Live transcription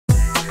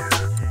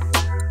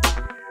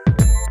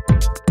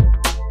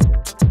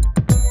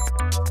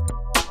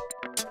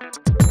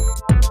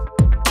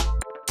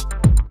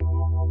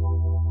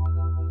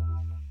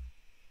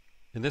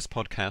In this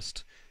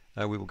podcast,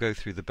 we will go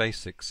through the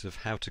basics of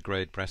how to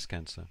grade breast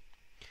cancer.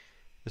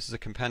 This is a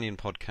companion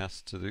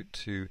podcast to the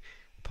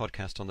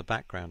podcast on the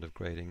background of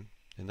grading.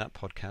 In that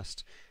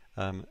podcast,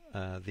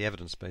 the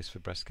evidence base for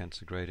breast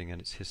cancer grading and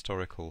its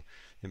historical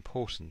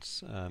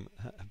importance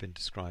have been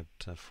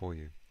described for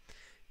you.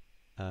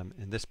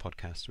 In this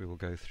podcast, we will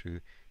go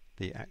through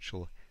the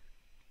actual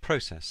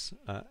process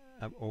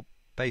or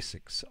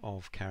basics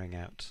of carrying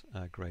out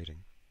grading.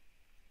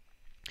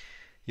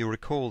 You'll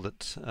recall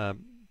that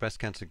breast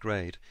cancer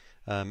grade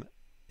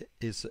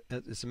is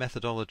a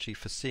methodology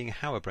for seeing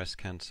how a breast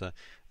cancer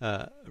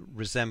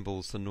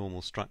resembles the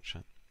normal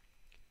structure.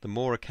 The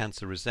more a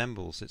cancer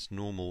resembles its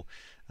normal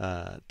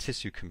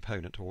tissue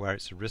component, or where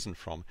it's arisen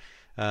from,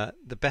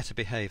 the better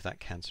behaved that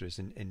cancer is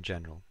in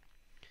general.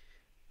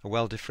 A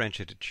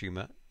well-differentiated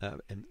tumour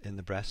in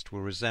the breast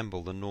will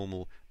resemble the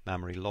normal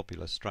mammary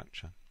lobular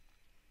structure.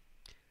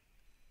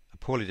 A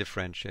poorly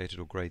differentiated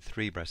or grade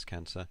 3 breast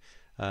cancer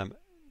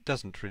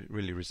doesn't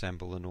really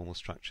resemble the normal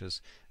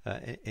structures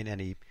in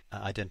any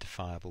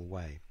identifiable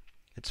way.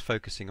 It's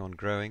focusing on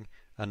growing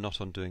and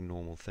not on doing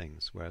normal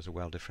things, whereas a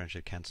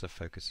well-differentiated cancer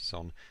focuses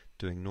on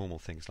doing normal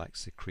things like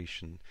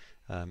secretion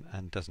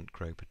and doesn't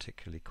grow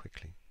particularly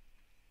quickly.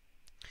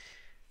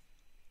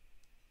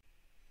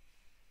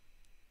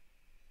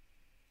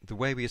 The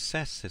way we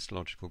assess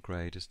histological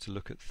grade is to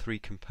look at three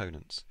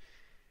components.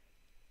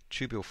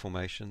 Tubule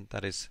formation,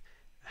 that is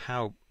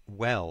how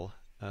well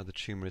the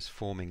tumour is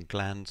forming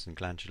glands and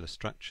glandular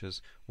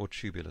structures or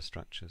tubular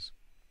structures.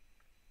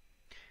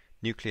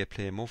 Nuclear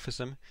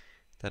pleomorphism,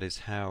 that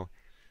is how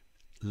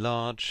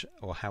large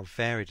or how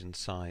varied in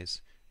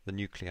size the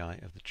nuclei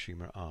of the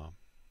tumour are.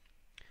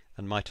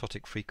 And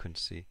mitotic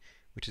frequency,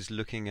 which is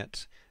looking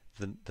at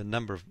the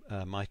number of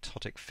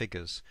mitotic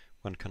figures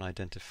one can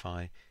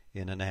identify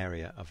in an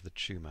area of the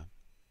tumour.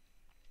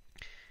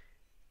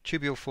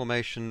 Tubule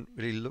formation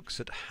really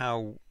looks at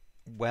how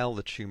well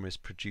the tumour is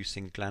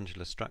producing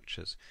glandular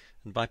structures,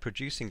 and by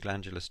producing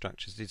glandular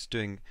structures it's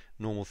doing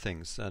normal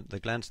things. The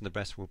glands in the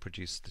breast will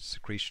produce the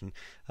secretions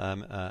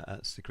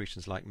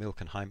like milk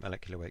and high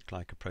molecular weight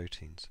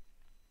glycoproteins.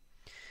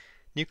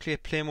 Nuclear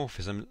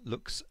pleomorphism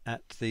looks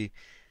at the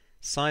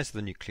size of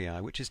the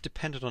nuclei, which is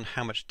dependent on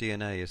how much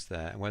DNA is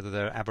there and whether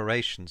there are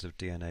aberrations of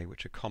DNA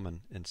which are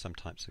common in some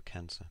types of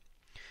cancer.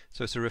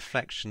 So it's a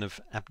reflection of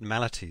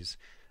abnormalities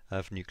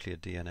of nuclear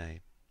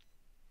DNA.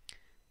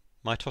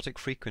 Mitotic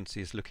frequency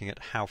is looking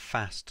at how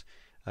fast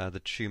the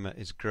tumour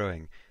is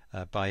growing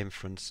by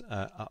inference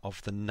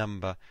of the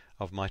number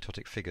of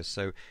mitotic figures.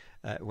 So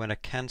when a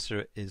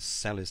cancer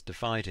cell is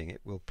dividing,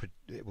 it will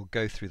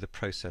go through the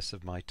process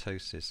of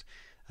mitosis,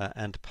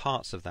 and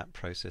parts of that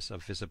process are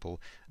visible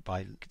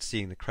by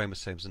seeing the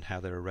chromosomes and how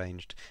they're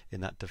arranged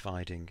in that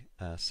dividing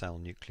cell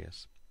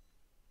nucleus.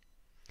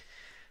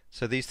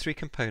 So these three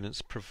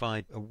components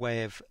provide a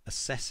way of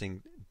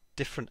assessing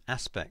different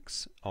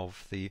aspects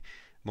of the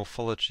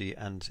morphology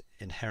and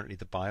inherently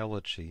the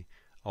biology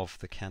of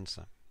the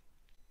cancer.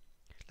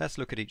 Let's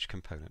look at each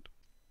component.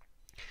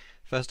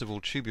 First of all,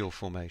 tubule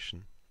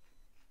formation.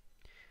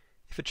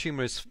 If a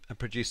tumour is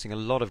producing a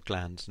lot of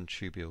glands and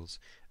tubules,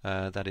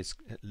 that is,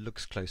 it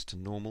looks close to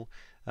normal,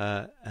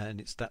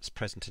 and that's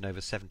present in over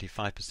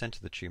 75%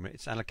 of the tumour,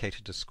 it's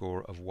allocated a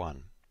score of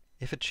 1.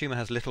 If a tumour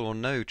has little or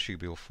no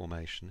tubule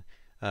formation,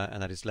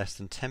 and that is less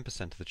than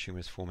 10% of the tumour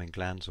is forming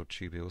glands or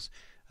tubules,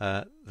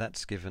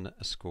 that's given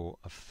a score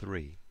of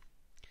 3.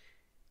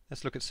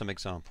 Let's look at some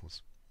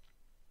examples.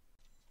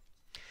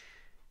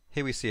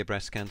 Here we see a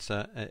breast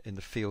cancer in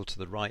the field to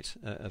the right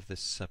of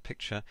this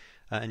picture,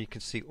 and you can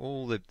see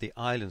all the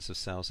islands of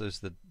cells, those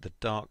the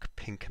dark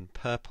pink and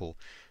purple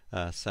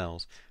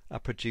cells, are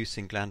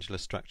producing glandular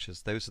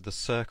structures. Those are the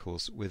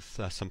circles with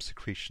some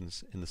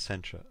secretions in the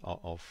centre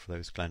of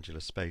those glandular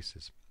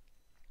spaces.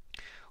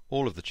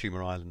 All of the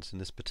tumour islands in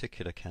this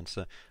particular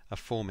cancer are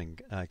forming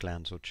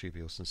glands or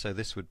tubules, and so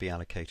this would be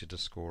allocated a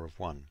score of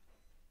 1.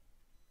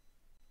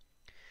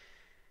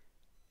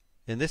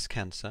 In this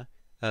cancer,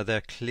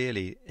 there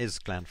clearly is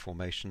gland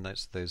formation.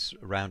 That's those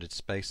rounded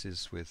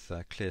spaces with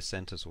clear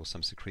centres or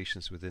some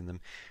secretions within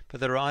them, but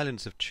there are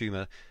islands of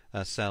tumour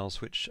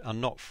cells which are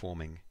not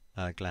forming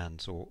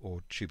glands or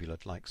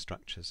tubular-like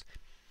structures.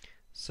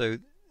 So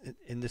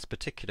in this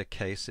particular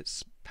case,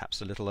 it's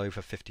perhaps a little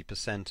over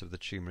 50% of the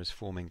tumour is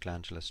forming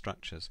glandular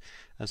structures,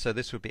 and so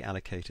this would be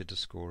allocated a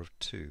score of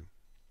 2.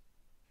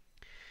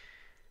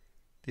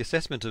 The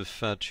assessment of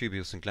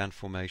tubules and gland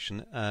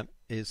formation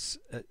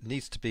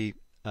needs to be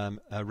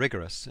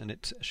rigorous, and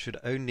it should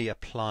only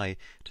apply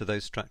to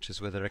those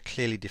structures where there are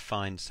clearly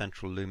defined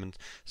central lumens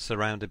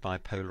surrounded by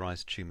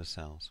polarized tumour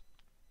cells.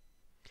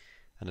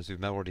 And as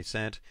we've already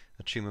said,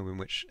 a tumour in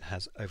which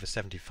has over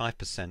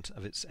 75%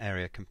 of its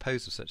area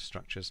composed of such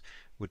structures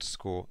would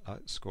score a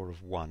score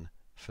of 1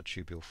 for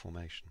tubule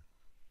formation.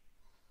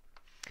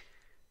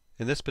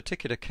 In this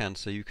particular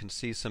cancer, you can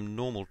see some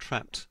normal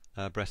trapped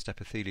breast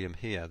epithelium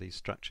here, these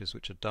structures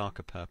which are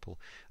darker purple,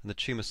 and the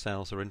tumour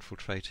cells are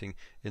infiltrating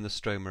in the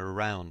stroma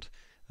around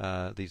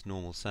these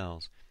normal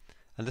cells.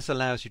 And this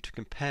allows you to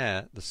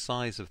compare the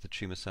size of the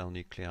tumour cell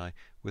nuclei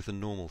with the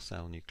normal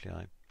cell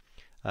nuclei.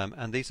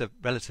 And these are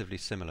relatively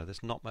similar.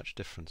 There's not much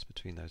difference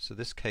between those. So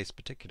this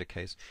particular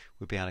case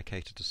would be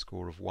allocated a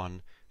score of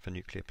 1 for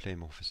nuclear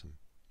pleomorphism.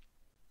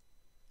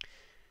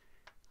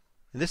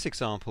 In this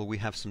example, we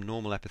have some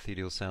normal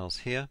epithelial cells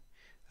here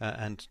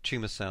and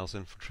tumour cells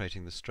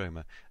infiltrating the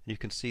stroma. And you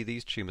can see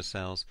these tumour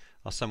cells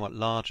are somewhat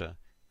larger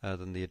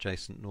than the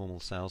adjacent normal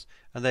cells,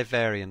 and they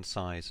vary in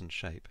size and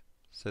shape.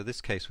 So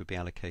this case would be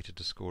allocated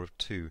a score of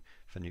 2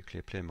 for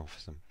nuclear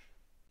pleomorphism.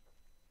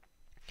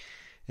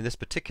 In this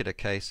particular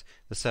case,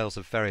 the cells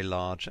are very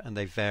large and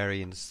they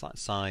vary in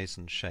size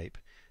and shape,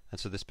 and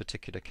so this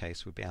particular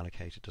case would be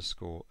allocated a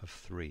score of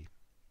 3.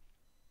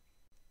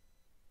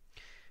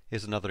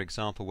 Here's another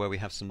example where we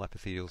have some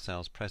epithelial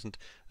cells present,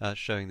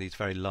 showing these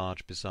very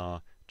large,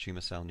 bizarre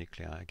tumour cell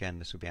nuclei. Again,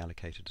 this would be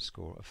allocated a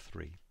score of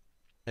 3.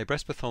 A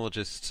breast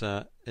pathologist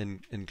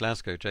in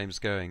Glasgow, James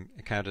Going,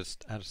 carried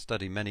out a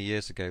study many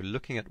years ago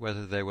looking at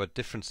whether there were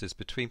differences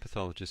between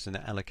pathologists in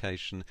the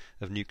allocation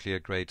of nuclear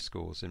grade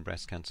scores in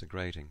breast cancer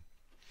grading.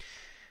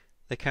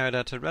 They carried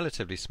out a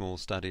relatively small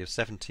study of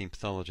 17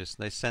 pathologists,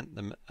 and they sent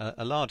them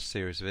a large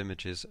series of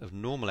images of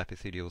normal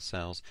epithelial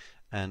cells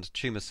and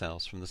tumour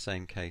cells from the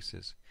same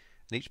cases.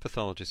 And each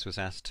pathologist was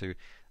asked to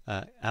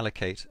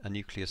allocate a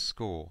nuclear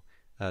score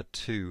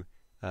to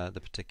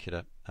the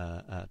particular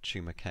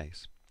tumour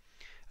case.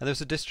 And there's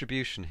a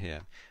distribution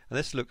here, and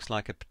this looks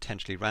like a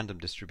potentially random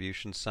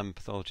distribution. Some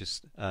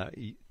pathologists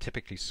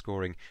typically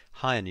scoring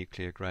higher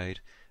nuclear grade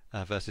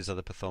versus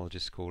other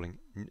pathologists scoring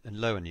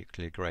lower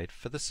nuclear grade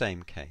for the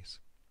same case.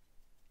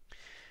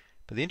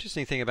 But the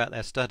interesting thing about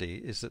their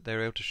study is that they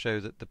were able to show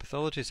that the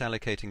pathologists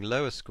allocating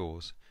lower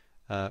scores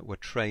were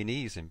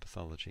trainees in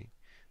pathology.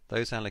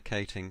 Those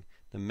allocating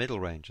the middle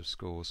range of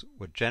scores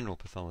were general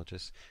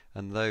pathologists,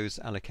 and those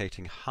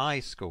allocating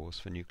high scores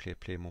for nuclear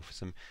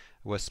pleomorphism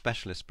were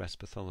specialist breast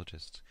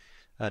pathologists,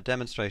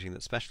 demonstrating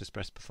that specialist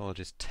breast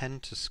pathologists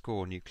tend to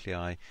score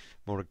nuclei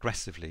more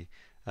aggressively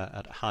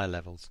at higher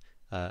levels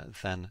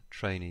than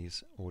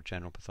trainees or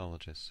general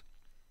pathologists.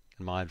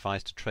 And my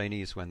advice to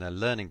trainees when they're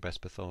learning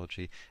breast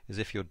pathology is,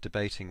 if you're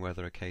debating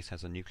whether a case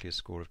has a nuclear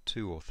score of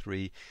 2 or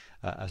 3,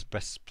 as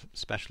breast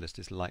specialist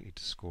is likely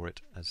to score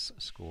it as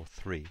a score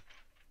 3.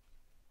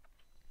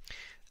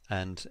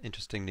 And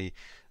interestingly,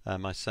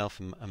 myself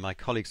and my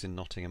colleagues in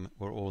Nottingham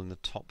were all in the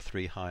top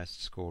 3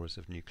 highest scorers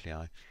of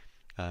nuclei.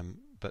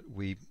 But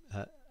we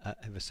have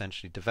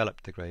essentially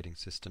developed the grading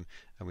system,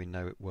 and we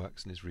know it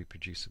works and is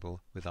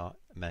reproducible with our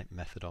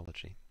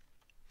methodology.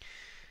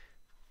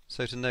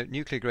 So to note,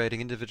 nuclear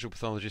grading, individual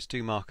pathologists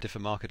do differ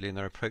markedly in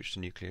their approach to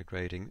nuclear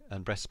grading,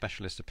 and breast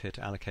specialists appear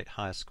to allocate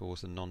higher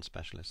scores than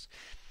non-specialists.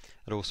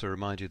 I'd also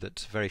remind you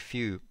that very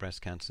few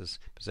breast cancers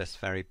possess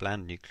very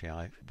bland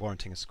nuclei,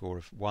 warranting a score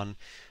of 1.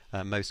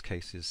 Most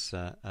cases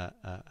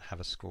have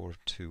a score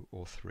of 2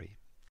 or 3.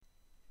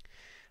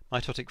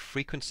 Mitotic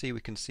frequency, we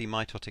can see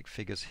mitotic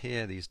figures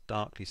here, these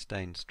darkly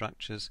stained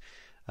structures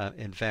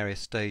in various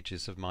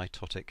stages of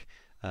mitotic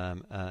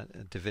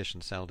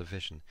division, cell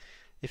division.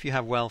 If you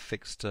have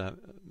well-fixed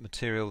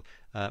material,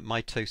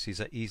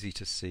 mitoses are easy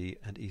to see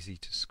and easy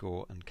to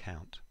score and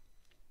count.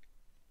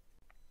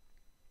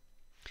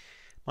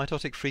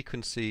 Mitotic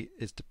frequency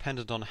is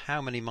dependent on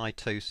how many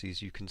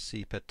mitoses you can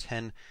see per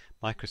 10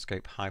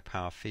 microscope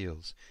high-power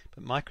fields,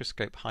 but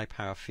microscope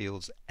high-power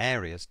fields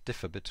areas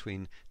differ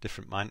between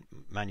different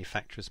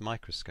manufacturers'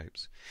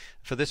 microscopes.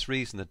 For this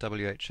reason, the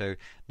WHO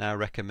now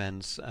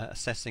recommends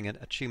assessing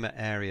a tumour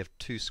area of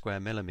 2 square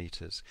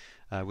millimeters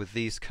with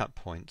these cut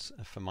points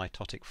for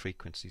mitotic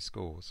frequency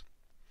scores.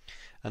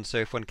 And so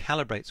if one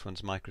calibrates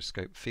one's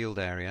microscope field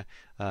area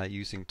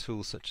using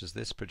tools such as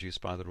this,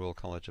 produced by the Royal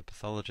College of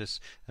Pathologists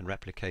and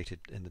replicated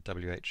in the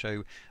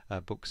WHO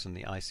books and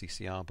the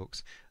ICCR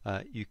books,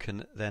 you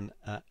can then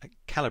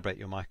calibrate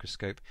your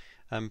microscope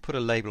and put a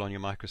label on your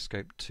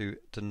microscope to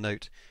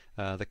denote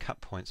the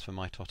cut points for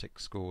mitotic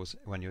scores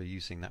when you're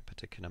using that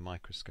particular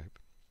microscope.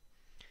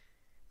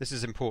 This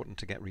is important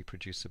to get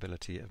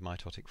reproducibility of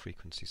mitotic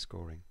frequency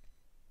scoring.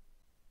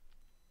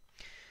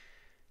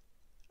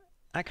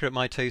 Accurate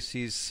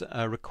mitoses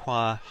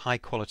require high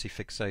quality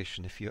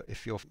fixation. If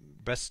your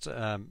breast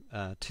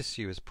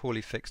tissue is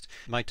poorly fixed,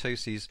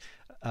 mitoses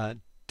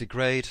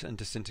degrade and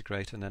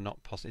disintegrate, and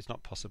it's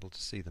not possible to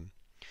see them.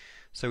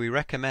 So we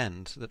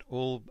recommend that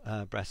all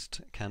breast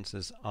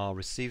cancers are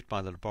received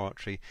by the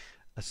laboratory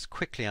as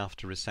quickly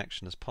after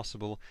resection as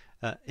possible,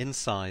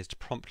 incised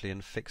promptly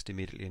and fixed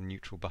immediately in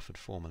neutral buffered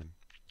formalin.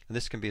 And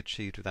this can be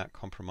achieved without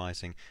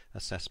compromising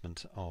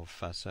assessment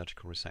of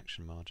surgical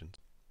resection margins.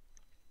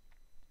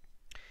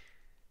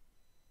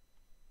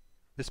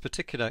 This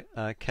particular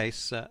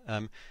case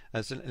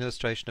as an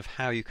illustration of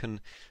how you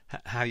can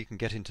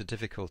get into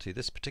difficulty.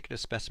 This particular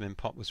specimen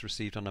pot was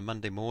received on a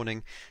Monday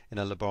morning in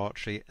a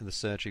laboratory, and the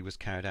surgery was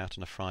carried out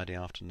on a Friday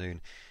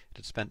afternoon. It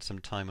had spent some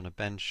time on a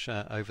bench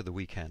over the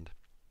weekend.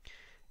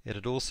 It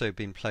had also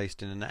been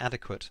placed in an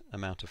adequate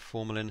amount of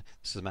formalin.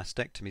 This is a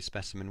mastectomy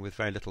specimen with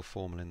very little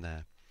formalin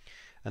there.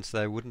 and so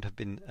there wouldn't have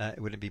been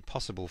it wouldn't be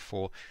possible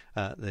for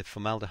the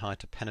formaldehyde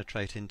to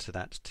penetrate into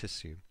that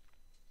tissue.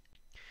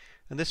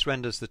 And this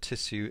renders the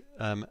tissue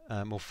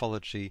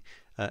morphology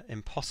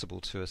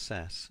impossible to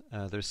assess.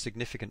 There is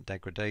significant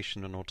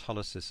degradation and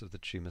autolysis of the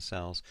tumour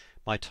cells.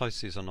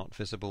 Mitoses are not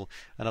visible,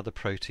 and other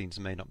proteins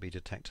may not be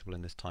detectable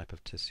in this type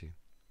of tissue.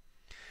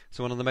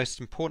 So one of the most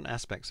important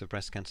aspects of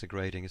breast cancer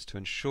grading is to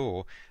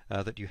ensure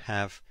that you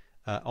have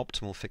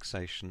optimal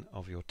fixation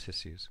of your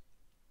tissues.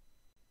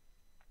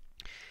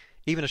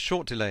 Even a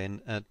short delay in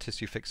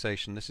tissue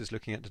fixation, this is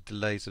looking at the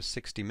delays of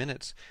 60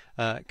 minutes,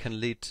 can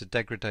lead to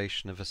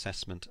degradation of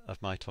assessment of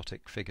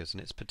mitotic figures,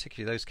 and it's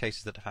particularly those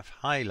cases that have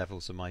high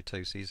levels of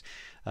mitoses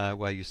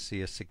where you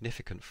see a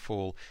significant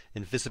fall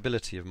in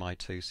visibility of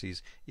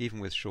mitoses even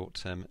with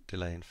short-term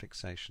delay in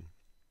fixation.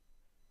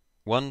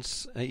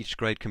 Once each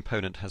grade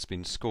component has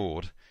been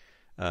scored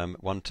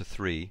 1 to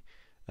 3,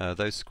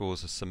 those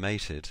scores are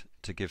summated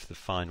to give the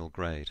final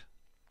grade.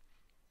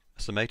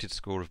 A summated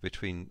score of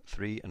between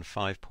 3 and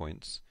 5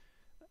 points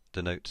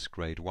denotes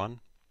grade 1,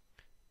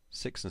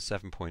 6 and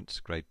 7 points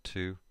grade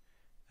 2,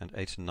 and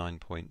 8 and 9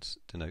 points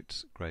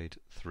denotes grade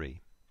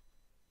 3.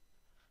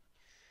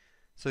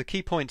 So the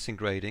key points in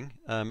grading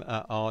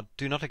are: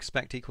 do not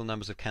expect equal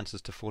numbers of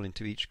cancers to fall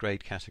into each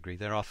grade category.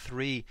 There are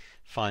 3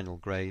 final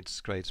grades,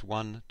 grades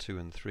 1, 2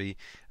 and 3,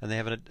 and they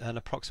have an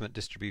approximate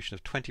distribution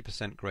of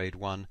 20% grade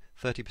 1,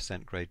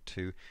 30% grade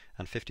 2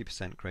 and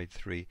 50% grade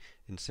 3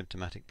 in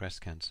symptomatic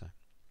breast cancer.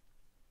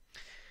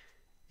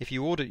 If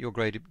you audit your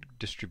grade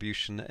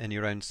distribution in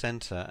your own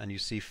centre and you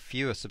see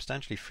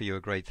substantially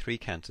fewer grade 3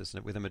 cancers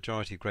with a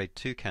majority of grade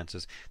 2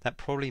 cancers, that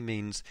probably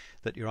means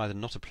that you're either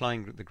not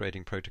applying the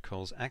grading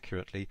protocols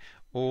accurately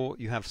or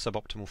you have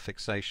suboptimal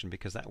fixation,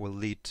 because that will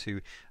lead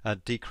to a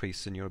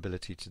decrease in your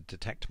ability to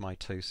detect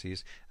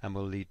mitoses and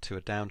will lead to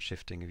a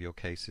downshifting of your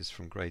cases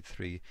from grade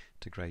 3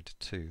 to grade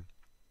 2.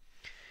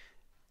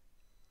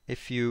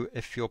 If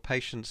your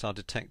patients are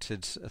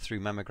detected through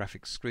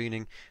mammographic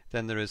screening,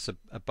 then there is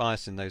a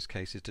bias in those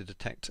cases to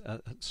detect a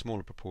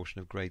smaller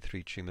proportion of grade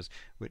 3 tumours,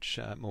 which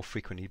more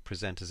frequently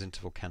present as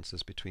interval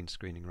cancers between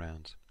screening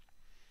rounds.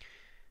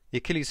 The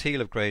Achilles heel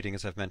of grading,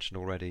 as I've mentioned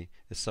already,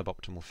 is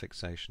suboptimal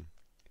fixation.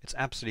 It's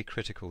absolutely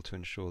critical to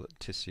ensure that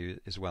tissue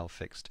is well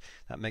fixed.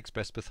 That makes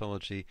breast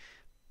pathology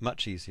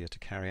much easier to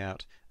carry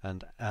out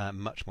and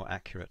much more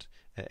accurate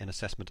in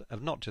assessment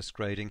of not just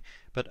grading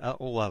but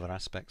all other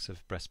aspects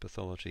of breast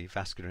pathology: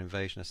 vascular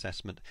invasion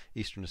assessment,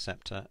 estrogen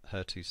receptor,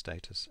 HER2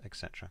 status,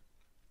 etc.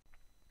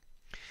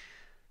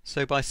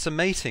 So by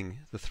summating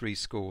the 3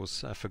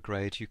 scores for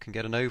grade, you can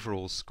get an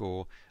overall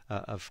score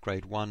of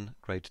grade 1,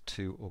 grade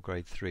 2 or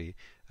grade 3,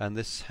 and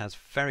this has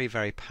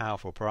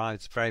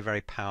provides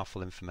very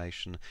powerful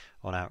information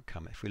on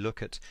outcome. If we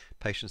look at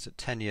patients at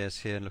 10 years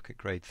here and look at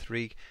grade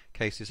 3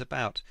 cases,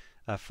 about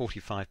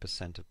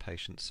 45% of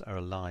patients are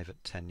alive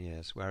at 10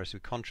 years, whereas if we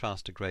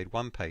contrast to grade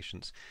 1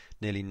 patients,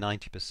 nearly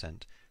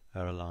 90%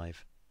 are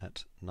alive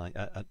at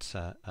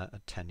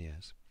 10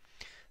 years.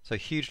 So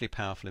hugely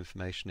powerful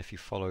information if you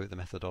follow the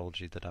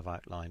methodology that I've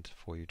outlined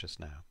for you just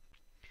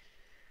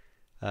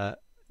now.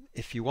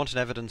 If you want an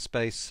evidence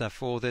base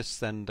for this,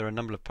 then there are a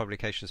number of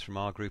publications from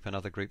our group and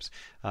other groups.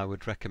 I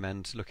would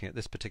recommend looking at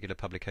this particular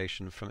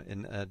publication from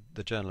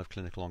the Journal of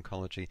Clinical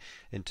Oncology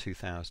in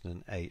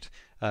 2008,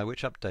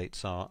 which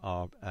updates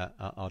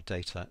our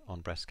data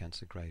on breast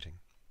cancer grading.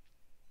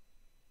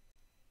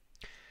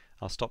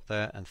 I'll stop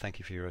there and thank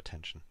you for your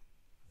attention.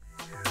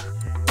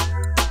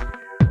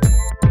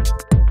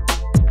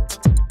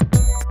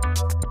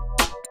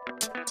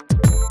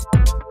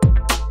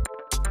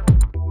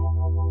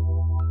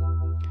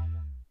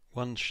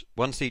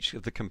 Once each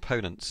of the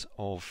components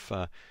of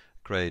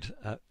grade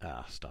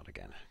start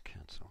again,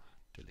 cancel,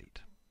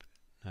 delete.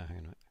 No, hang on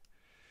a minute.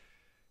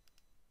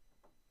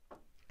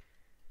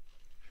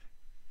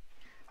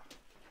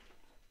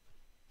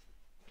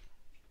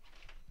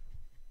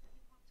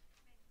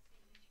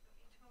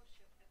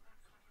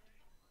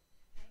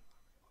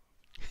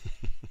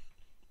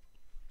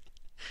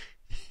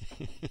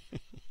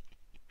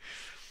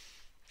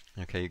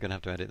 Okay, you're going to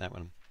have to edit that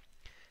one.